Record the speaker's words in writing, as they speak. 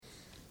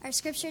Our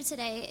scripture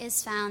today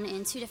is found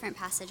in two different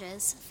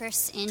passages.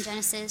 First, in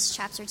Genesis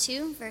chapter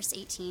 2, verse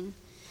 18.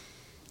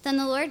 Then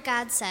the Lord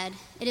God said,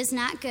 "It is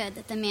not good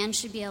that the man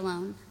should be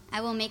alone.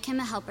 I will make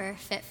him a helper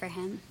fit for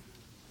him."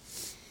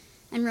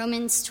 And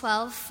Romans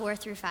 12, 4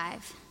 through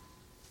 5.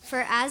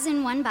 For as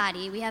in one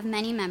body we have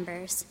many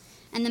members,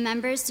 and the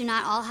members do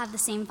not all have the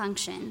same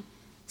function,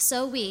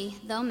 so we,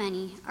 though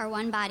many, are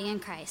one body in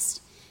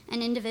Christ,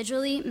 and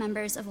individually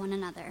members of one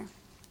another.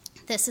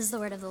 This is the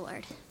word of the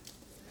Lord.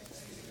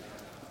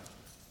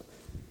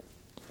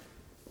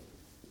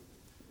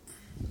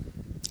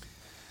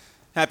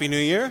 Happy New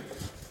Year.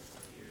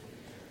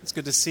 It's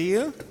good to see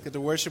you. Good to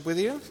worship with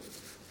you.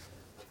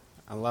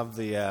 I love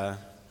the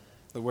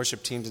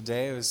worship team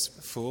today. It was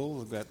full.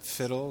 We've got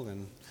fiddle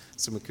and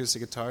some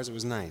acoustic guitars. It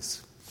was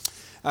nice.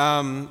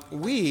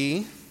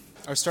 We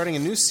are starting a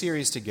new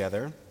series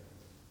together,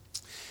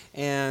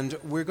 and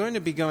we're going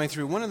to be going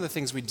through one of the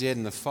things we did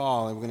in the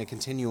fall, and we're going to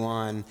continue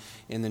on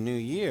in the new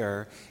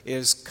year,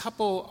 is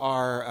couple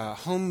our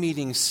home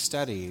meeting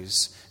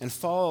studies and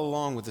follow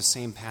along with the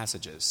same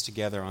passages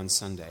together on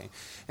Sunday.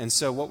 And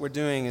so what we're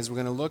doing is we're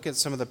going to look at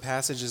some of the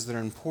passages that are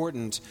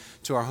important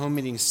to our home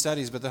meeting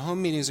studies, but the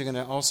home meetings are going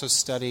to also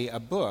study a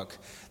book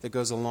that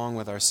goes along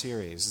with our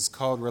series. It's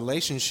called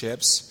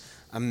Relationships,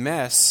 a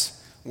Mess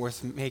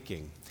Worth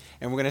Making.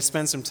 And we're going to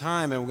spend some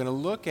time and we're going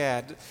to look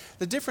at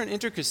the different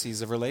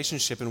intricacies of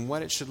relationship and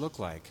what it should look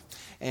like.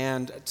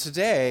 And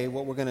today,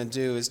 what we're going to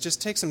do is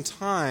just take some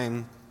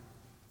time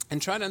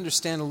and try to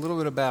understand a little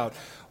bit about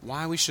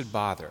why we should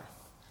bother.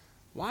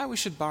 Why we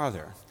should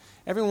bother.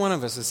 Every one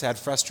of us has had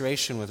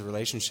frustration with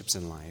relationships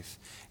in life.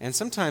 And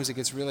sometimes it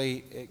gets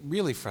really,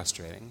 really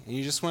frustrating. And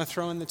you just want to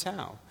throw in the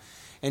towel.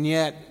 And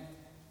yet,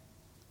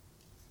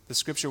 the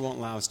Scripture won't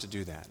allow us to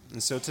do that.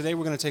 And so today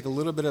we're going to take a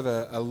little bit of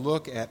a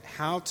look at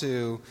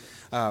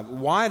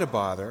why to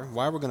bother,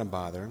 why we're going to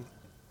bother,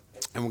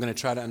 and we're going to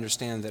try to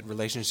understand that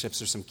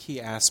relationships are some key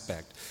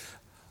aspect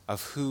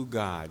of who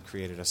God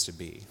created us to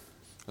be.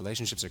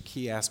 Relationships are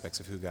key aspects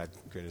of who God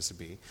created us to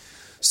be.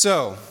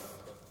 So,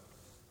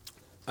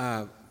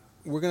 we're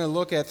going to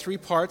look at three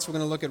parts. We're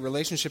going to look at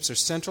relationships are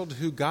central to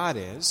who God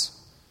is.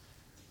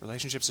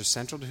 Relationships are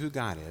central to who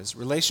God is.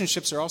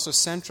 Relationships are also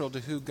central to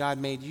who God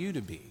made you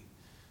to be.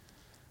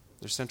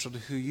 They're central to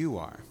who you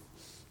are.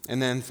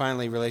 And then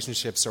finally,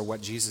 relationships are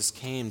what Jesus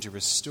came to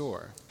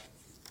restore.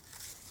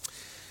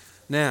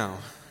 Now,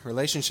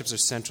 relationships are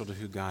central to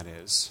who God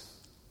is.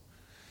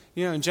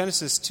 You know, in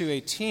Genesis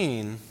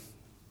 2:18,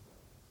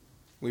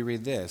 we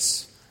read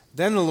this.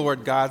 Then the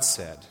Lord God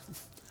said,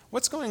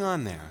 what's going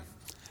on there?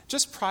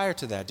 Just prior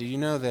to that, do you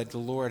know that the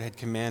Lord had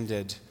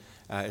commanded,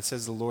 it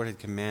says the Lord had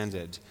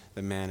commanded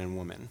the man and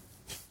woman,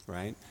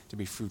 right, to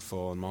be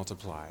fruitful and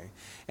multiply.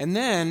 And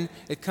then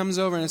it comes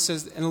over and it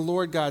says, and the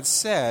Lord God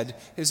said,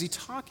 is he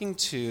talking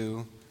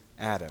to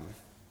Adam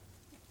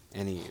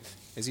and Eve?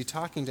 Is he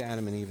talking to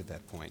Adam and Eve at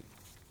that point?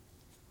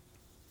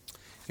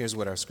 Here's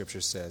what our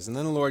scripture says. And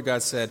then the Lord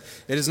God said,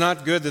 it is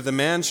not good that the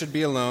man should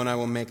be alone. I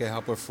will make a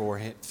helper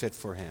fit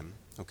for him.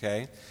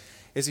 Okay?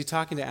 Is he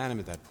talking to Adam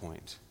at that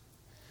point?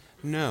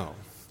 No.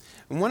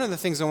 And one of the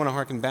things I want to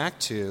hearken back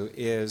to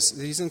is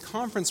that he's in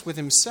conference with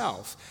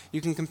himself.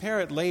 You can compare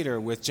it later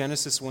with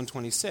Genesis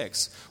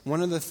 1:26.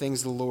 One of the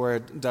things the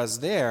Lord does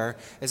there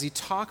is he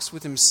talks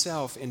with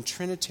himself in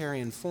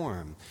Trinitarian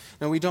form.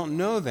 Now, we don't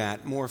know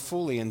that more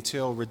fully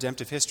until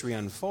redemptive history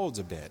unfolds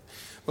a bit.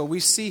 But we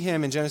see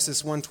him in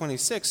Genesis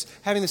 1:26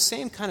 having the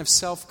same kind of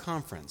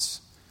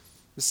self-conference,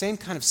 the same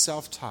kind of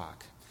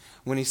self-talk.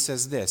 When he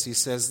says this, he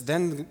says,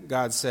 then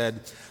God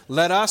said,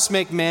 let us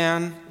make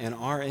man in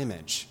our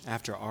image,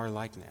 after our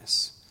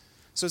likeness.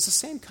 So it's the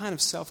same kind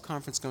of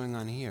self-conference going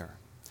on here.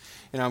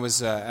 And I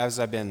was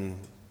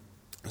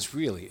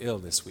really ill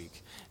this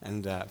week,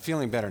 and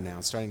feeling better now.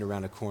 It's starting to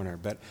round a corner.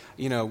 But,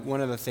 you know,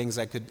 one of the things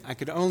I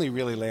could only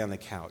really lay on the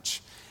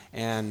couch.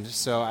 And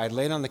so I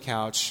laid on the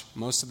couch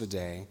most of the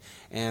day.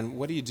 And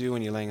what do you do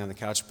when you're laying on the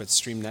couch but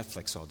stream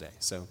Netflix all day?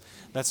 So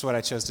that's what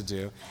I chose to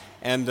do.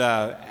 And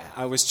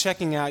I was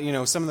checking out, you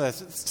know,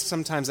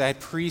 sometimes I had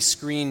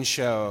pre-screen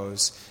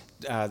shows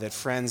that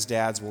friends'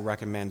 dads will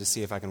recommend to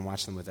see if I can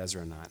watch them with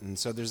Ezra or not. And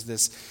so there's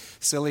this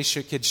silly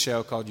kid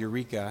show called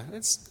Eureka.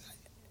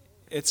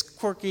 It's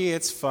quirky,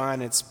 it's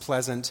fun, it's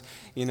pleasant.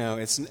 You know,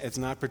 it's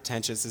not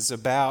pretentious. It's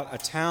about a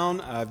town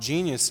of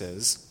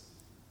geniuses.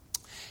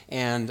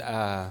 And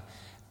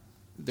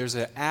there's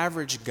an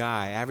average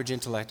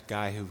intellect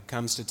guy who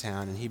comes to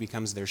town, and he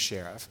becomes their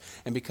sheriff.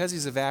 And because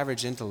he's of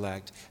average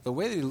intellect, the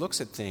way that he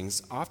looks at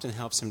things often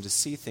helps him to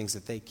see things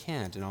that they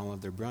can't in all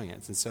of their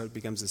brilliance. And so it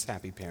becomes this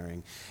happy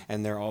pairing.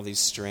 And there are all these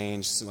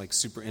strange, like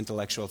super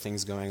intellectual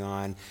things going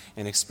on,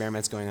 and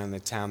experiments going on in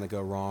the town that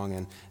go wrong,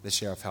 and the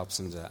sheriff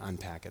helps him to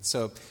unpack it.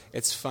 So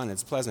it's fun,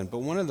 it's pleasant. But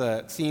one of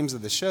the themes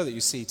of the show that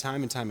you see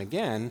time and time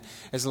again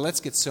is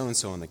let's get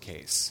so-and-so on the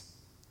case.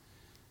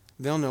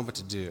 They'll know what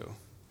to do.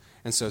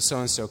 And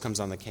so-and-so comes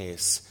on the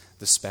case,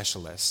 the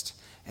specialist,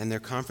 and they're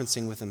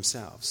conferencing with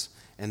themselves,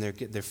 and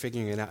they're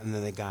figuring it out, and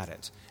then they got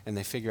it, and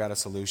they figure out a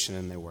solution,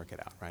 and they work it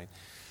out, right?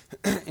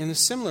 In a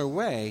similar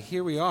way,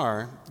 here we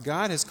are,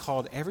 God has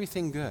called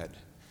everything good.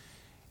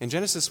 In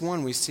Genesis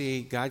 1, we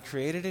see God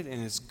created it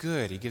and it's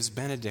good. He gives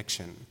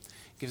benediction.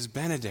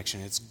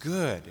 It's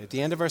good. At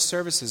the end of our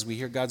services, we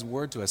hear God's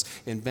word to us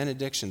in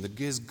benediction,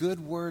 His good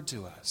word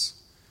to us.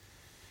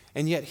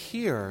 And yet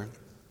here,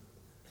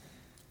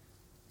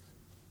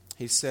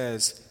 he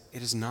says,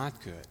 it is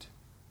not good.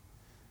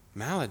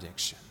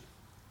 Malediction.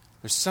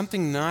 There's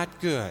something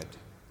not good.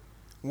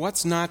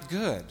 What's not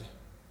good?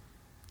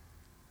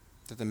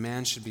 That the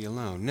man should be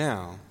alone.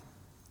 Now,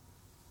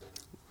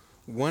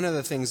 one of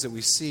the things that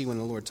we see when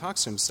the Lord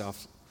talks to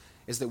himself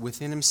is that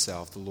within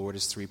himself, the Lord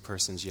is three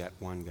persons, yet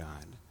one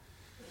God.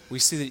 We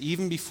see that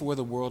even before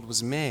the world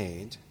was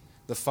made,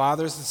 the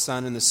Father, the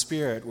Son, and the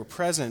Spirit were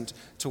present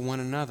to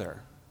one another.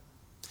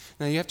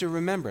 Now, you have to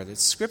remember that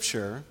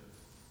Scripture,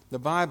 the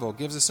Bible,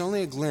 gives us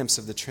only a glimpse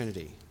of the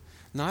Trinity,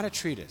 not a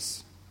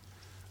treatise.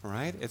 All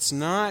right? It's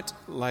not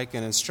like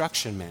an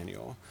instruction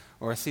manual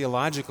or a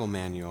theological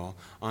manual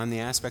on the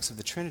aspects of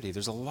the Trinity.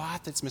 There's a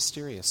lot that's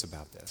mysterious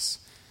about this.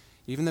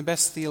 Even the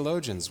best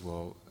theologians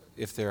will,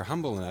 if they're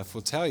humble enough,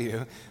 will tell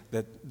you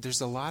that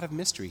there's a lot of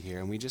mystery here,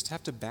 and we just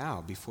have to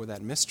bow before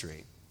that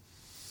mystery.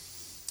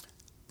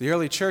 The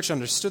early church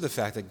understood the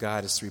fact that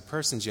God is three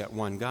persons, yet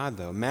one God,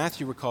 though.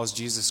 Matthew recalls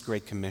Jesus'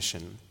 Great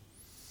Commission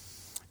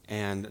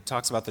and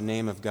talks about the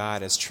name of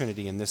God as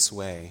Trinity in this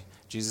way.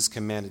 Jesus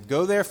commanded,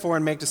 "Go therefore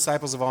and make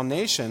disciples of all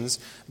nations,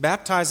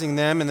 baptizing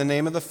them in the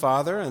name of the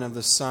Father and of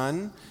the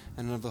Son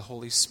and of the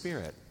Holy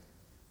Spirit."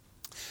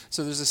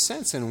 So there's a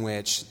sense in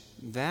which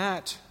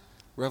that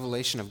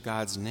revelation of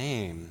God's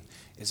name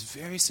is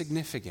very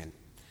significant.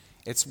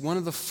 It's one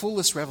of the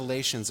fullest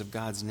revelations of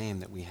God's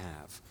name that we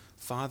have: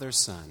 Father,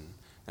 Son,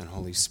 and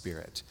Holy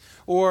Spirit.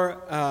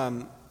 Or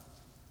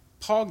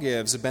Paul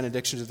gives a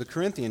benediction to the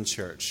Corinthian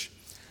church.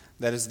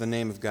 That is the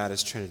name of God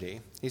as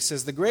Trinity. He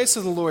says, "The grace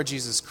of the Lord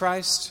Jesus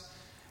Christ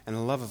and the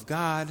love of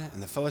God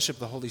and the fellowship of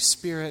the Holy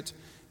Spirit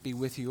be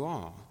with you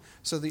all."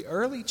 So the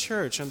early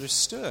church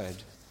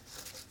understood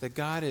that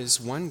God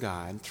is one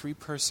God, three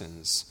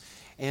persons.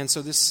 And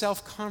so this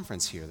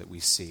self-conference here that we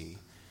see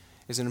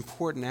is an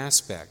important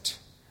aspect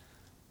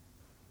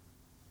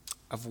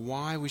of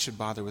why we should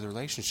bother with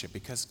relationship,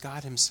 because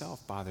God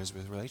himself bothers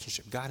with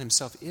relationship. God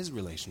himself is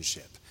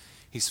relationship.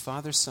 He's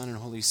Father, Son, and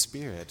Holy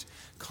Spirit,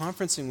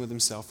 conferencing with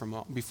himself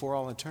from before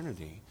all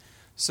eternity.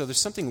 So there's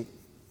something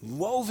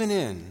woven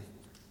in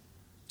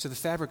to the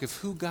fabric of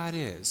who God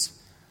is.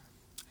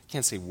 I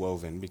can't say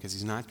woven because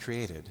he's not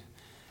created,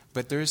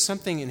 but there is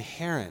something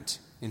inherent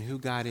in who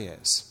God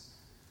is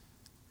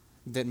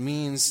that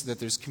means that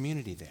there's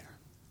community there.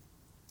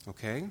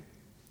 Okay?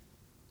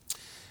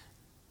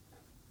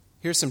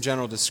 Here's some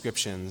general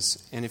descriptions,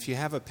 and if you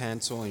have a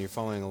pencil and you're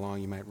following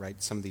along, you might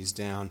write some of these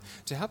down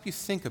to help you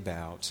think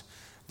about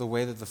the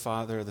way that the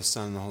Father, the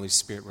Son, and the Holy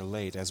Spirit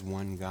relate as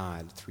one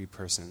God, three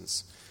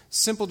persons.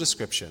 Simple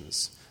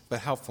descriptions,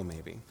 but helpful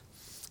maybe.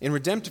 In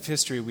redemptive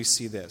history, we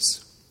see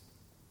this.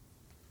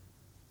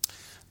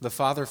 The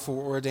Father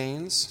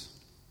foreordains,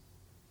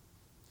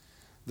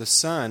 the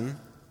Son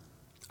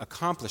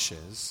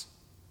accomplishes,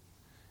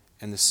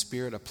 and the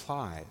Spirit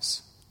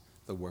applies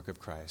the work of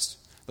Christ.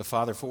 The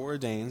Father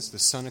foreordains, the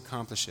Son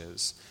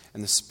accomplishes,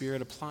 and the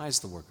Spirit applies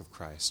the work of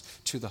Christ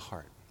to the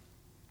heart.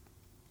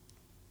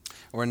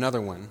 Or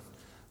another one,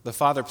 the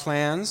Father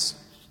plans,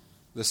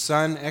 the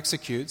Son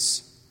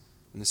executes,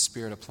 and the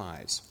Spirit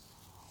applies.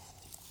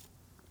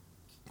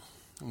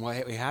 And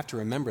what we have to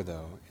remember,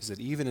 though, is that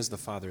even as the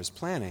Father is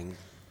planning,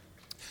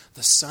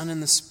 the Son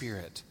and the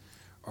Spirit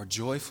are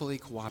joyfully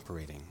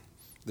cooperating.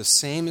 The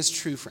same is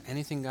true for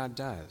anything God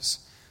does.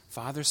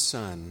 Father,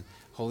 Son,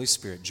 Holy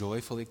Spirit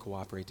joyfully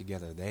cooperate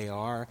together. They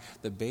are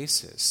the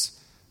basis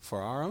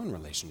for our own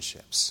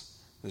relationships.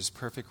 There's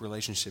perfect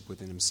relationship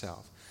within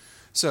himself.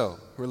 So,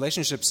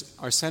 relationships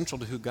are central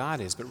to who God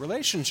is, but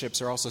relationships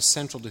are also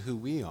central to who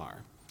we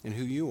are and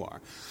who you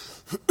are.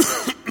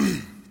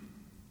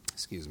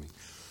 Excuse me.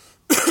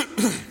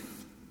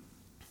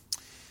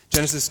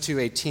 Genesis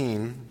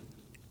 2:18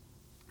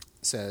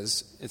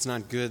 says, "It's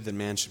not good that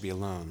man should be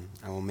alone.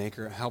 I will make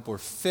her help or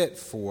fit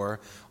for,"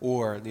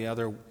 or the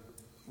other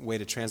way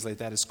to translate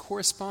that is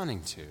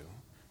corresponding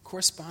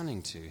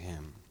to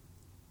him.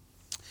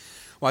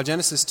 While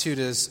Genesis 2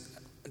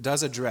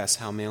 does address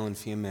how male and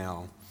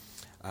female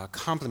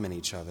complement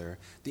each other,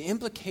 the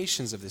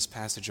implications of this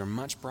passage are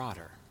much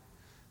broader.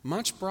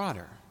 Much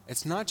broader.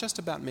 It's not just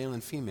about male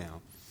and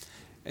female.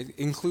 It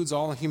includes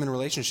all human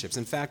relationships.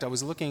 In fact, I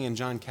was looking in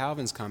John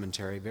Calvin's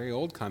commentary, very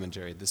old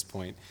commentary at this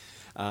point,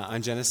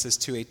 on Genesis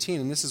 2:18,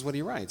 and this is what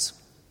he writes.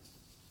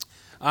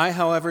 "I,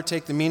 however,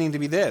 take the meaning to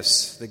be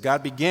this, that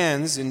God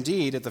begins,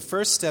 indeed, at the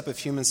first step of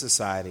human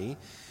society,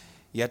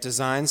 yet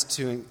designs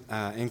to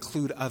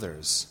include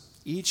others,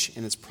 each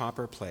in its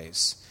proper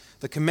place.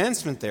 The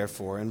commencement,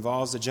 therefore,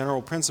 involves the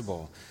general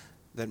principle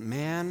that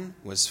man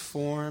was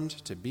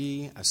formed to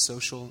be a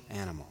social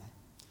animal."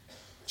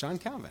 John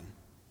Calvin.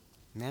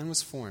 Man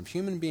was formed.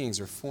 Human beings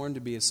are formed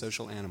to be a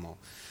social animal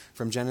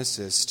from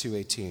Genesis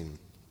 2:18.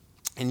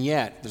 And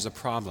yet, there's a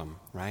problem,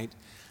 right?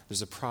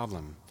 There's a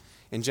problem.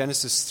 In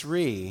Genesis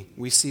 3,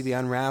 we see the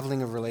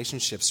unraveling of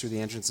relationships through the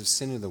entrance of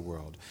sin into the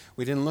world.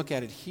 We didn't look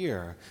at it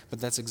here,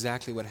 but that's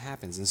exactly what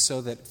happens. And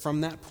so that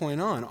from that point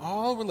on,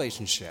 all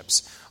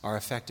relationships are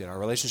affected. Our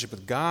relationship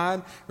with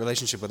God,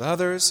 relationship with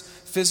others,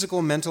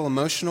 physical, mental,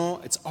 emotional,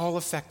 it's all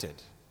affected.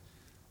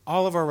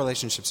 All of our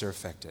relationships are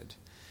affected.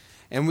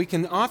 And we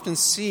can often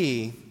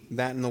see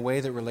that in the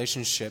way that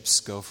relationships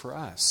go for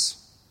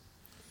us.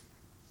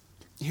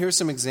 Here are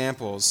some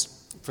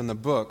examples from the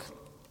book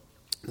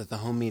that the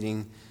home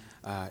meeting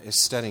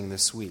is studying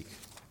this week.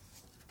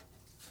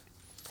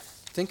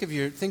 Think of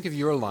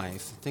your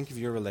life, think of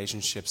your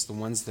relationships, the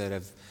ones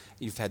that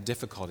you've had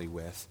difficulty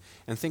with,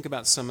 and think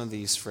about some of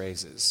these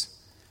phrases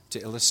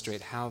to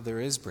illustrate how there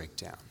is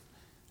breakdown,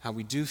 how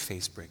we do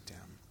face breakdown.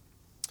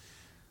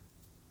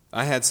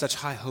 I had such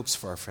high hopes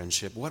for our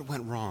friendship. What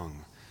went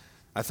wrong?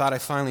 I thought I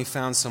finally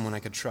found someone I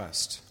could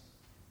trust.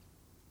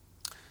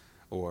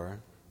 Or,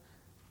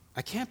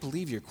 I can't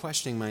believe you're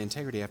questioning my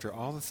integrity after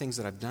all the things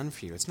that I've done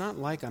for you. It's not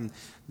like I'm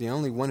the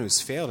only one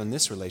who's failed in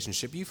this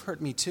relationship. You've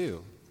hurt me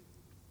too.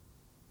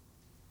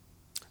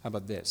 How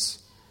about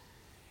this?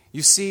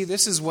 You see,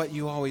 this is what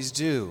you always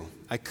do.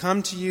 I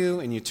come to you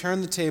and you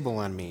turn the table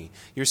on me.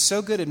 You're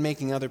so good at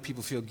making other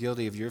people feel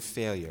guilty of your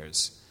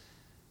failures.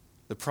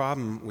 The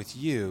problem with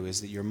you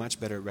is that you're much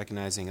better at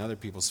recognizing other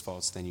people's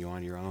faults than you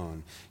on your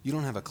own. You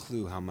don't have a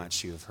clue how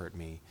much you have hurt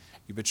me.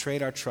 You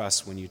betrayed our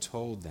trust when you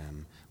told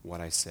them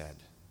what I said.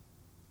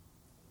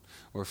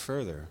 Or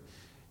further,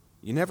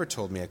 you never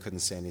told me I couldn't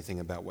say anything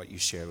about what you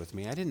shared with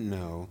me. I didn't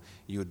know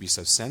you would be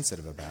so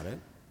sensitive about it.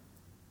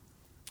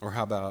 Or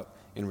how about,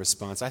 in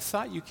response, I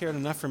thought you cared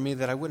enough for me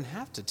that I wouldn't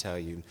have to tell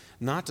you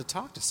not to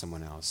talk to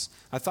someone else.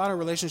 I thought our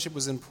relationship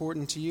was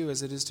important to you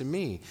as it is to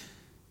me.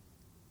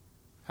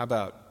 How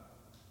about,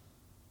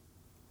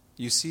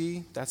 you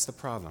see, that's the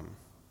problem.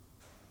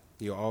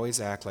 You always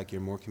act like you're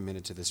more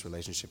committed to this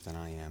relationship than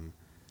I am.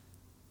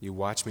 You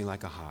watch me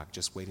like a hawk,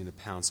 just waiting to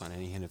pounce on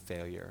any hint of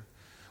failure.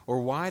 Or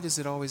why does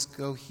it always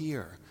go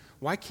here?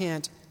 Why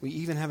can't we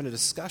even have a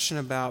discussion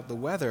about the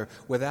weather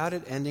without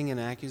it ending in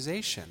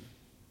accusation?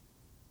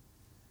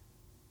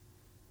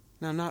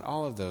 Now, not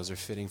all of those are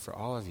fitting for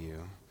all of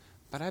you,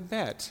 but I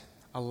bet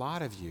a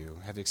lot of you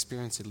have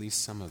experienced at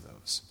least some of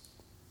those.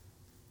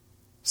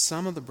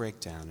 Some of the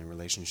breakdown in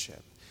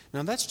relationship.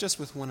 Now, that's just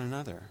with one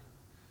another.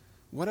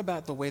 What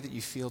about the way that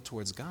you feel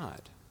towards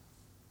God?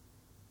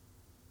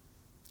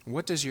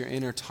 What does your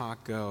inner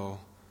talk go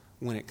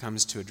when it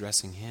comes to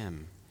addressing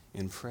Him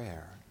in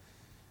prayer?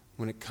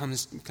 When it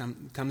comes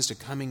to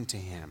coming to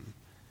Him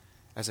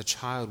as a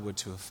child would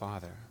to a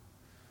father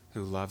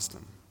who loves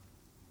them?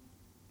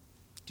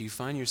 Do you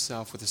find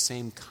yourself with the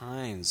same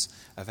kinds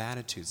of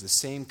attitudes, the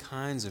same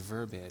kinds of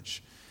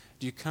verbiage?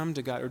 Do you come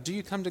to God, or do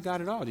you come to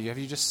God at all? Have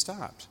you just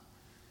stopped?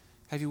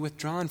 Have you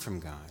withdrawn from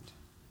God?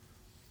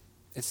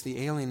 It's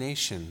the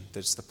alienation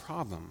that's the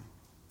problem.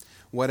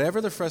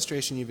 Whatever the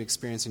frustration you've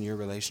experienced in your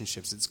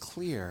relationships, it's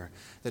clear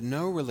that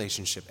no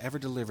relationship ever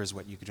delivers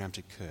what you dreamt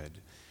it could.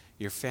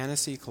 Your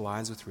fantasy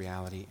collides with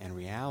reality, and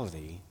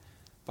reality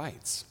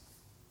bites.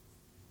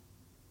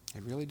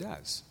 It really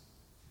does.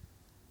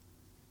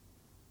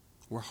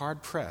 We're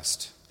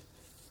hard-pressed.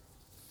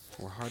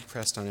 We're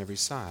hard-pressed on every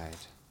side.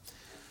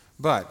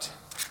 But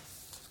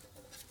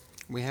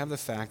we have the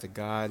fact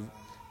that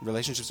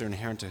relationships are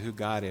inherent to who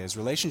God is.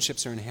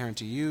 Relationships are inherent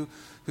to you,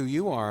 who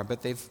you are,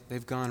 but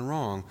they've gone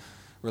wrong.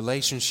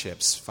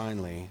 Relationships,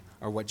 finally,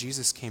 are what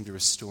Jesus came to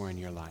restore in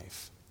your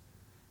life.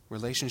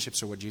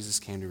 Relationships are what Jesus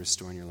came to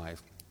restore in your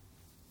life.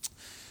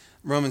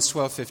 Romans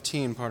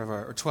 12:5,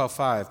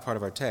 part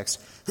of our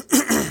text.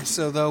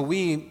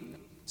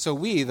 So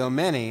we, though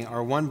many,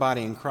 are one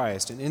body in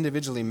Christ, and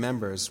individually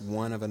members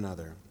one of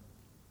another.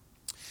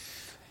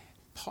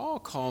 Paul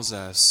calls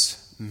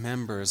us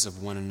members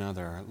of one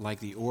another, like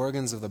the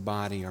organs of the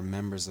body are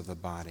members of the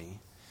body.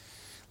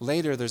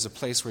 Later, there's a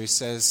place where he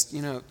says,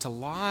 to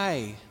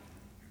lie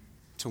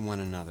to one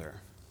another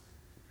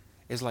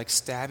is like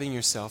stabbing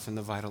yourself in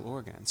the vital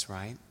organs,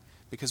 right?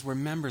 Because we're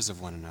members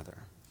of one another.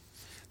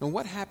 Now,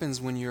 what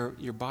happens when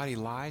your body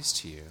lies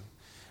to you?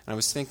 And I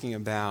was thinking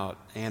about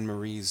Anne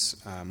Marie's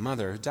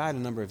mother, who died a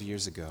number of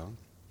years ago.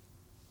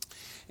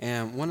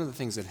 And one of the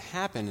things that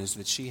happened is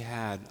that she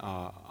had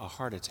a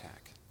heart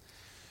attack.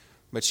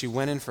 But she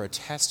went in for a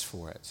test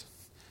for it,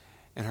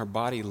 and her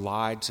body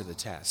lied to the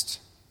test.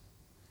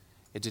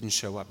 It didn't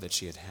show up that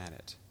she had had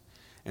it.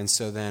 And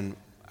so then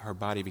her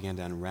body began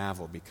to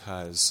unravel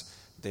because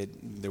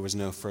there was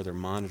no further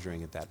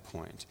monitoring at that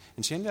point.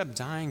 And she ended up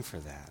dying for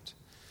that.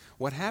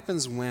 What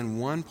happens when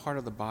one part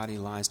of the body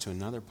lies to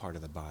another part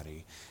of the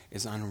body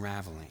is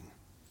unraveling.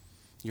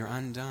 You're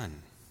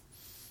undone.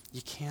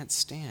 You can't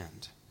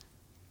stand.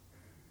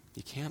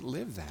 You can't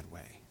live that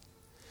way.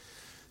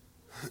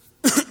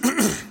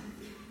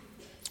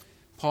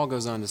 Paul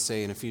goes on to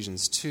say in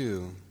Ephesians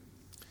 2,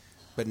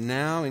 but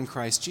now in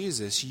Christ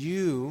Jesus,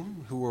 you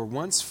who were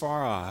once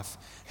far off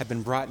have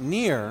been brought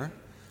near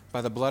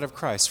by the blood of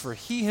Christ. For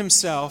He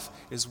Himself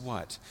is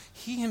what?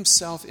 He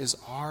Himself is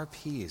our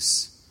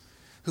peace,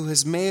 who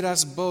has made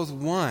us both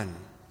one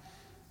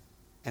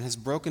and has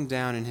broken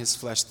down in his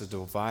flesh the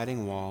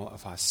dividing wall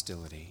of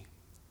hostility.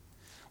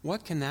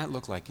 What can that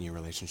look like in your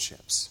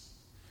relationships?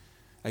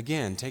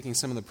 Again, taking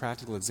some of the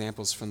practical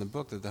examples from the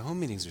book that the home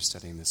meetings are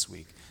studying this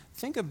week.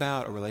 Think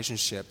about a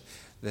relationship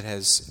that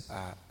has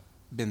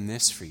been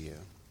this for you.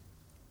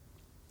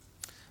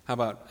 How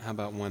about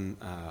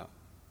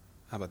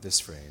this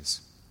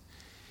phrase?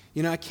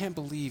 I can't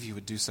believe you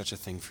would do such a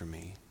thing for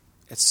me.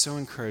 It's so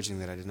encouraging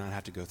that I did not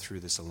have to go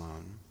through this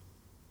alone.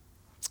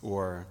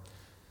 Or,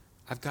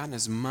 I've gotten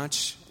as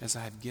much as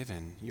I have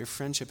given. Your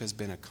friendship has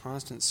been a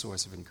constant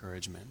source of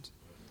encouragement.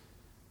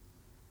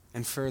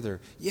 And further,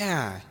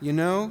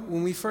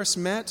 when we first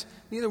met,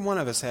 neither one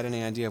of us had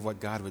any idea of what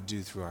God would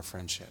do through our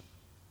friendship.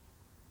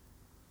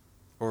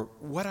 Or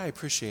what I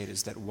appreciate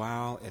is that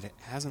while it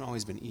hasn't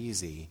always been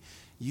easy,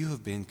 you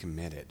have been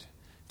committed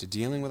to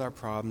dealing with our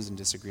problems and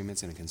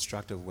disagreements in a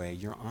constructive way.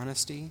 Your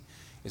honesty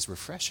is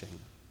refreshing.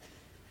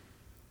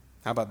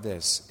 How about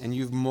this? And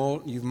you've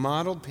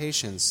modeled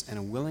patience and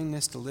a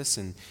willingness to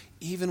listen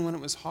even when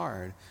it was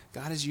hard.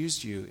 God has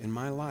used you in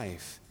my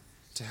life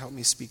to help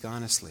me speak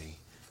honestly,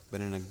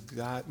 but in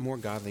a more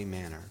godly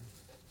manner.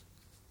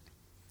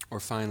 Or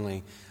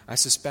finally, I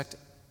suspect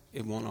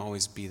it won't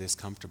always be this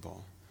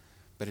comfortable,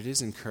 but it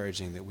is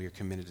encouraging that we are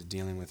committed to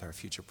dealing with our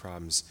future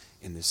problems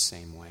in this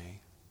same way.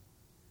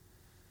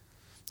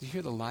 Do you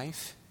hear the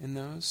life in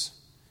those?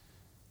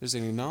 There's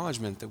an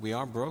acknowledgement that we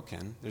are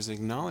broken. There's an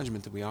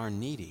acknowledgement that we are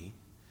needy.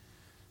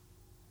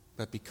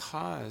 But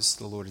because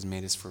the Lord has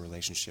made us for a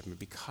relationship, and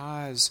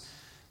because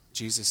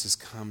Jesus has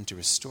come to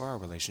restore our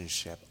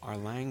relationship, our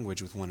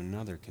language with one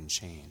another can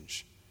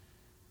change.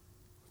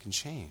 Can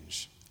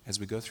change as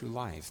we go through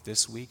life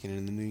this week and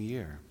in the new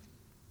year.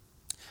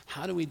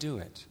 How do we do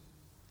it?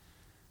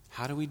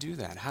 How do we do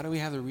that? How do we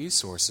have the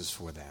resources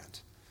for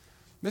that?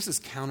 This is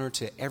counter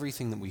to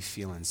everything that we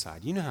feel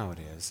inside. You know how it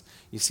is.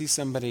 You see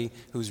somebody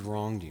who's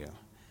wronged you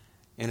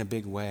in a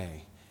big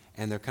way,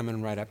 and they're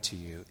coming right up to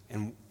you,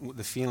 and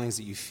the feelings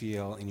that you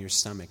feel in your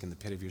stomach, in the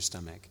pit of your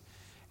stomach,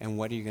 and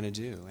what are you going to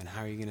do, and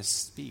how are you going to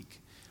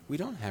speak? We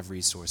don't have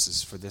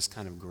resources for this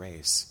kind of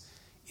grace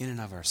in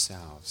and of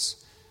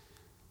ourselves.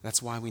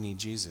 That's why we need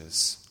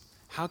Jesus.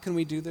 How can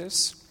we do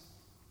this?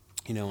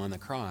 On the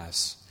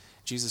cross,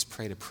 Jesus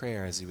prayed a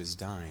prayer as he was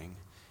dying,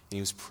 and he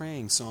was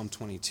praying Psalm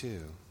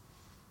 22.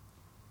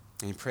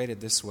 And he prayed it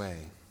this way.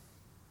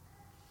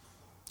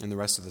 And the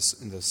rest of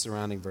the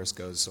surrounding verse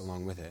goes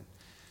along with it.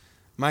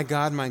 My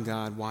God,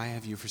 why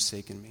have you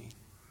forsaken me?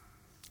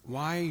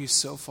 Why are you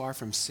so far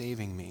from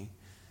saving me?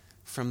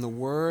 From the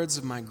words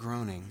of my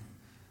groaning,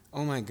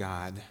 oh my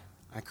God,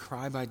 I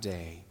cry by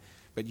day,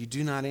 but you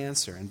do not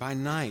answer, and by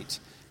night,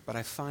 but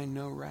I find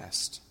no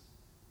rest.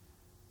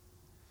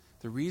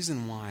 The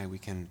reason why we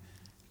can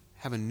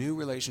have a new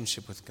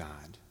relationship with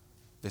God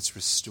that's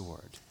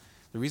restored,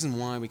 the reason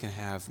why we can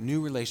have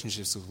new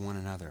relationships with one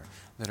another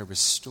that are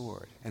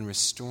restored and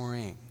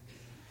restoring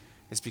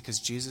is because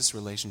Jesus'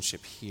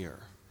 relationship here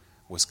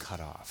was cut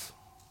off.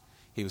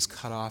 He was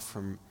cut off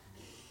from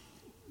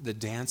the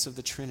dance of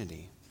the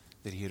Trinity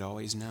that he had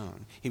always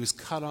known. He was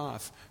cut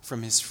off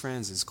from his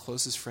friends, his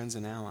closest friends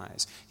and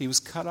allies. He was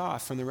cut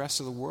off from the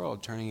rest of the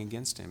world turning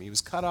against him. He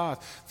was cut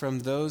off from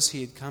those he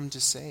had come to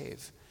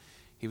save.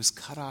 He was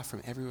cut off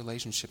from every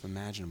relationship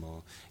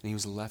imaginable, and he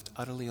was left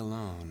utterly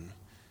alone.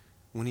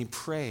 When he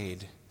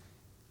prayed,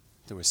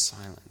 there was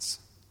silence.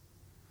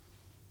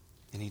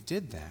 And he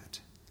did that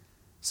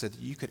so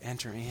that you could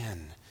enter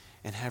in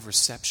and have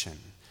reception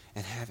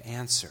and have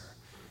answer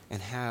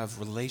and have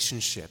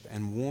relationship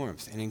and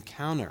warmth and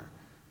encounter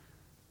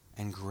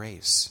and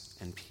grace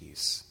and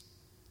peace.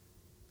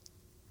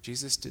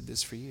 Jesus did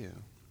this for you.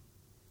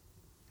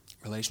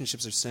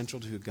 Relationships are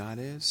central to who God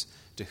is,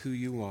 to who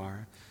you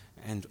are,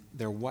 and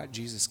they're what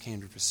Jesus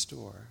came to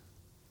restore.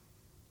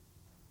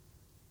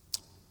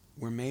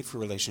 We're made for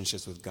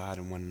relationships with God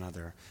and one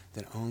another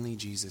that only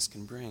Jesus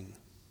can bring.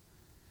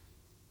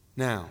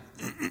 Now,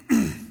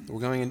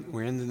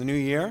 we're in the new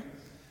year.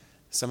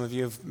 Some of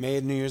you have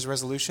made New Year's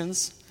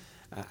resolutions.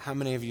 How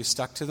many of you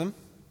stuck to them?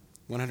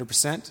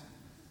 100%?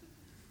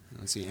 I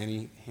don't see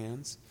any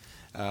hands.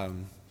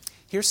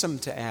 Here's some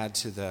to add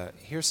to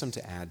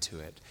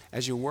it.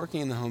 As you're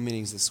working in the home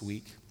meetings this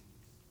week,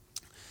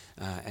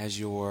 as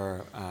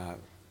you're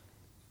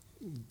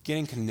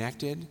getting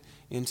connected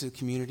into the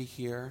community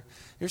here,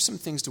 there's some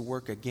things to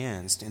work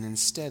against, and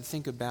instead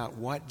think about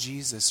what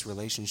Jesus'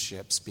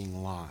 relationships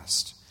being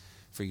lost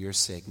for your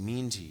sake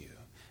mean to you,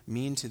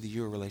 mean to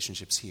your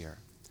relationships here.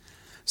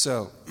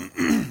 So,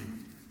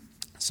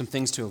 some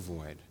things to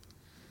avoid.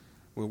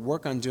 We'll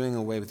work on doing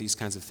away with these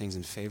kinds of things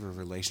in favor of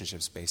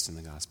relationships based in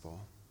the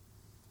gospel.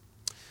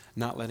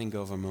 Not letting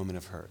go of a moment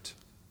of hurt.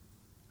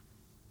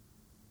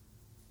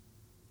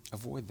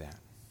 Avoid that.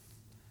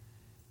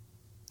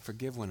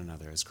 Forgive one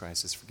another as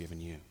Christ has forgiven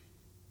you.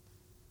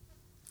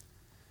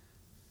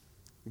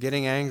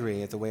 Getting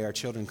angry at the way our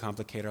children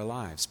complicate our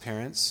lives.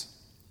 Parents,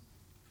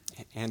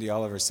 Andy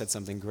Oliver said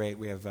something great.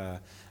 We have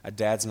a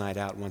dad's night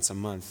out once a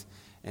month,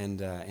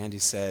 and Andy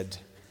said,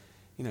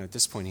 at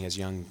this point he has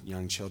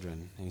young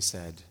children, and he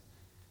said,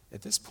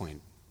 at this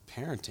point,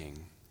 parenting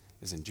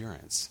is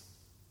endurance.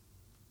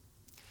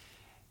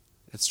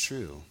 It's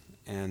true.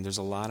 And there's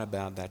a lot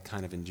about that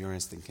kind of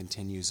endurance that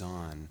continues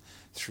on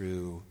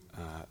through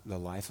the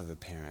life of a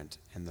parent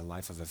and the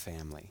life of a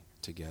family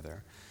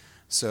together.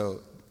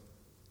 So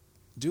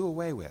do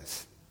away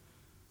with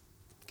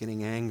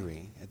getting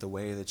angry at the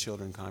way that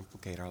children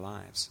complicate our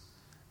lives.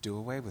 Do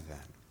away with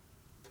that.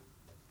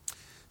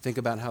 Think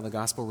about how the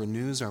gospel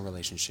renews our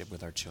relationship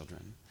with our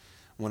children.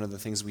 One of the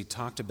things we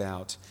talked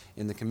about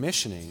in the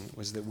commissioning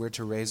was that we're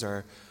to raise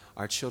our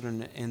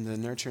children in the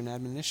nurture and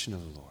admonition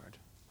of the Lord,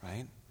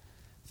 right?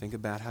 Think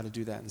about how to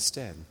do that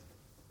instead.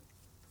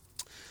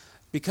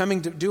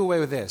 Do away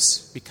with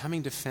this,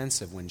 becoming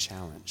defensive when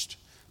challenged.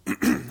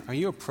 Are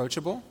you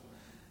approachable?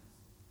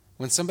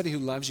 When somebody who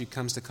loves you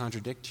comes to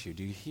contradict you,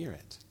 do you hear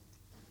it?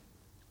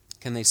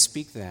 Can they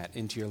speak that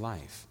into your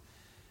life?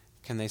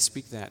 Can they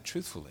speak that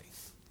truthfully?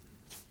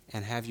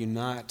 And have you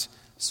not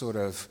sort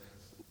of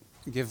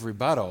give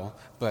rebuttal,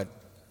 but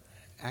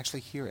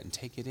actually hear it and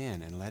take it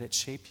in and let it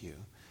shape you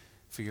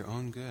for your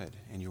own good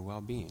and your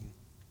well-being?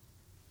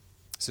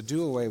 So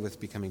do away with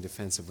becoming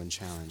defensive when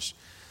challenged.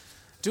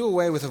 Do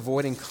away with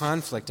avoiding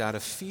conflict out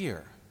of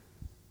fear.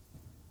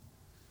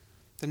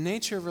 The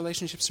nature of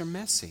relationships are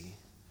messy.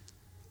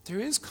 There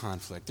is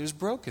conflict. There's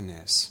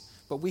brokenness.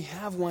 But we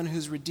have one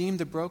who's redeemed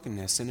the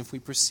brokenness, and if we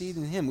proceed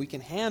in him, we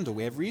can handle.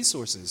 We have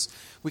resources.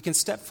 We can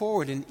step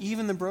forward in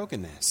even the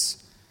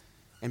brokenness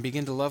and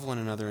begin to love one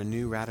another in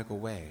new, radical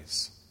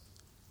ways.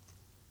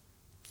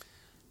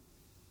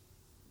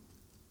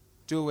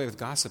 Do away with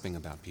gossiping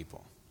about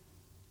people.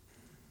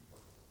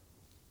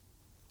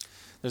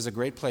 There's a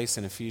great place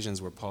in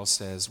Ephesians where Paul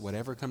says,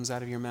 whatever comes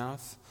out of your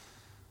mouth,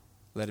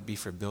 let it be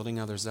for building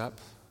others up,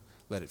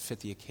 let it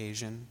fit the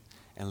occasion,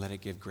 and let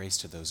it give grace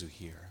to those who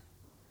hear.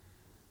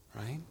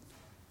 Right?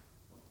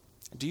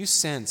 Do you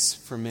sense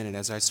for a minute,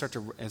 as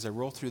I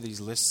roll through these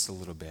lists a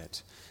little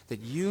bit, that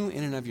you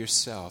in and of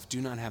yourself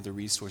do not have the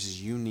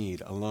resources you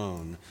need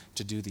alone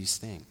to do these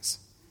things?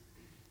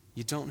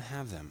 You don't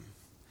have them,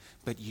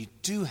 but you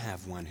do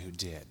have one who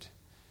did.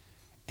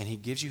 And he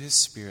gives you his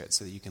Spirit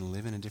so that you can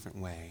live in a different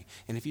way.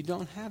 And if you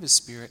don't have his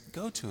Spirit,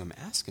 go to him,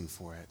 ask him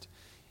for it.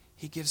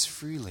 He gives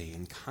freely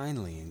and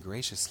kindly and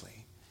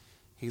graciously.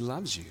 He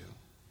loves you.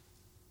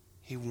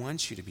 He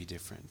wants you to be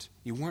different.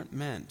 You weren't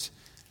meant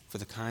for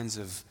the kinds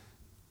of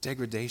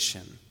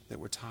degradation that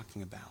we're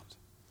talking about.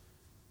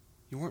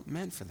 You weren't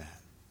meant for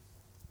that.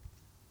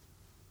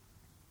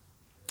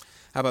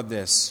 How about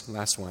this?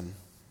 Last one.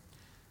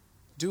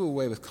 Do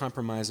away with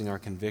compromising our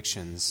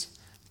convictions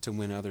to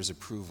win others'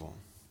 approval.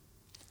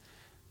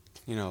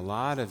 You know, a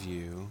lot of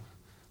you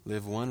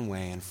live one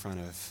way in front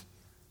of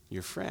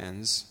your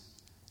friends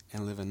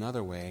and live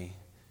another way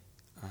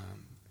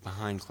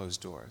behind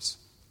closed doors.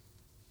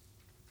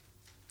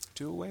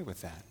 Do away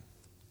with that.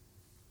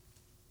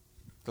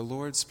 The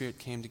Lord's Spirit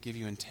came to give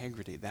you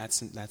integrity.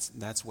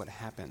 That's what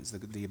happens,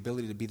 the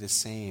ability to be the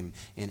same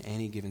in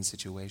any given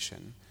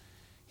situation.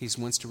 He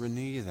wants to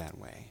renew you that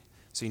way.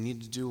 So you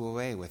need to do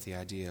away with the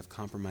idea of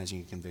compromising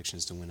your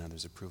convictions to win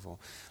others' approval.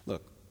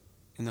 Look,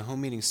 in the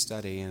home meeting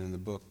study and in the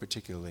book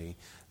particularly,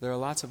 there are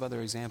lots of other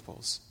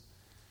examples.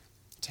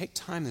 Take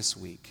time this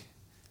week.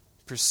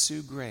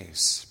 Pursue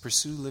grace.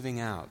 Pursue living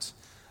out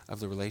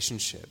of the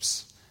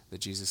relationships that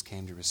Jesus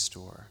came to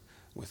restore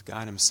with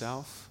God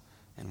himself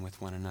and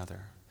with one another.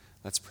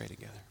 Let's pray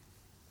together.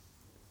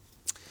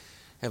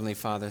 Heavenly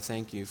Father,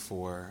 thank you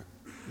for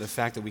the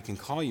fact that we can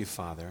call you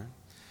Father,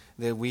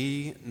 that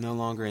we no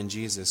longer in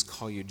Jesus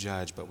call you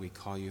Judge, but we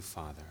call you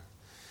Father.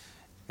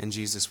 In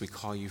Jesus, we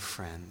call you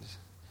friend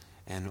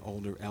and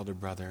elder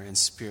brother. In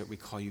Spirit, we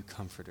call you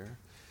Comforter.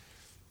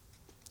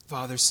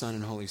 Father, Son,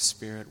 and Holy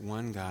Spirit,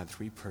 one God,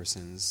 three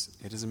persons.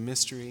 It is a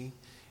mystery,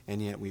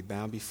 and yet we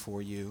bow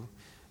before you,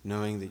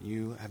 knowing that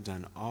you have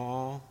done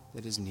all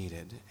that is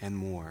needed and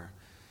more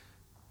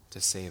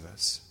to save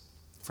us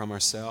from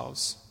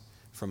ourselves,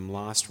 from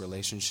lost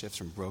relationships,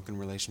 from broken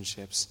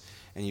relationships,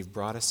 and you've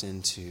brought us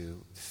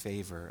into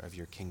favor of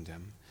your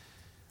kingdom.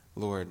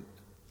 Lord,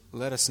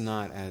 let us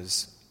not,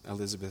 as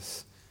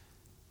Elizabeth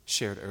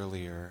shared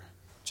earlier,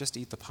 just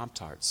eat the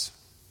Pop-Tarts.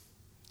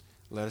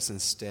 Let us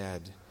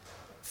instead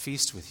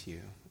feast with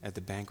you at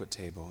the banquet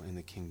table in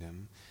the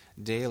kingdom,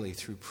 daily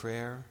through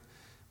prayer,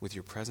 with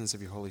your presence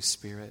of your Holy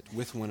Spirit,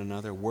 with one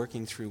another,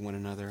 working through one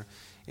another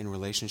in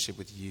relationship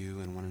with you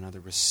and one another,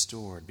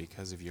 restored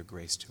because of your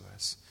grace to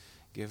us.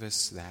 Give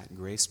us that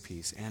grace,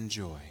 peace, and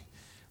joy,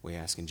 we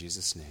ask in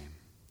Jesus' name.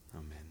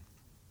 Amen.